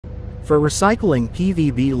For recycling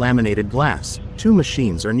PVB laminated glass, two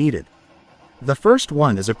machines are needed. The first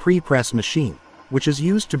one is a pre-press machine, which is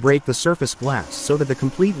used to break the surface glass so that the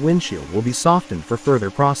complete windshield will be softened for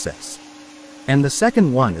further process. And the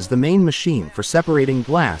second one is the main machine for separating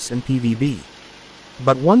glass and PVB.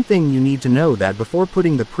 But one thing you need to know that before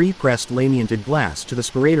putting the pre-pressed lamianted glass to the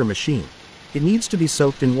sparator machine, it needs to be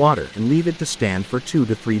soaked in water and leave it to stand for 2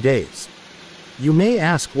 to 3 days. You may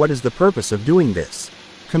ask, what is the purpose of doing this?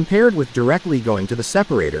 Compared with directly going to the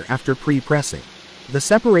separator after pre-pressing, the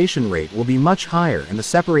separation rate will be much higher and the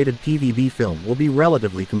separated PVB film will be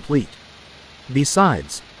relatively complete.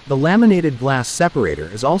 Besides, the laminated glass separator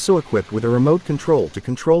is also equipped with a remote control to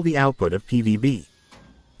control the output of PVB.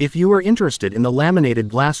 If you are interested in the laminated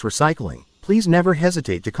glass recycling, please never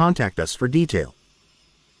hesitate to contact us for details.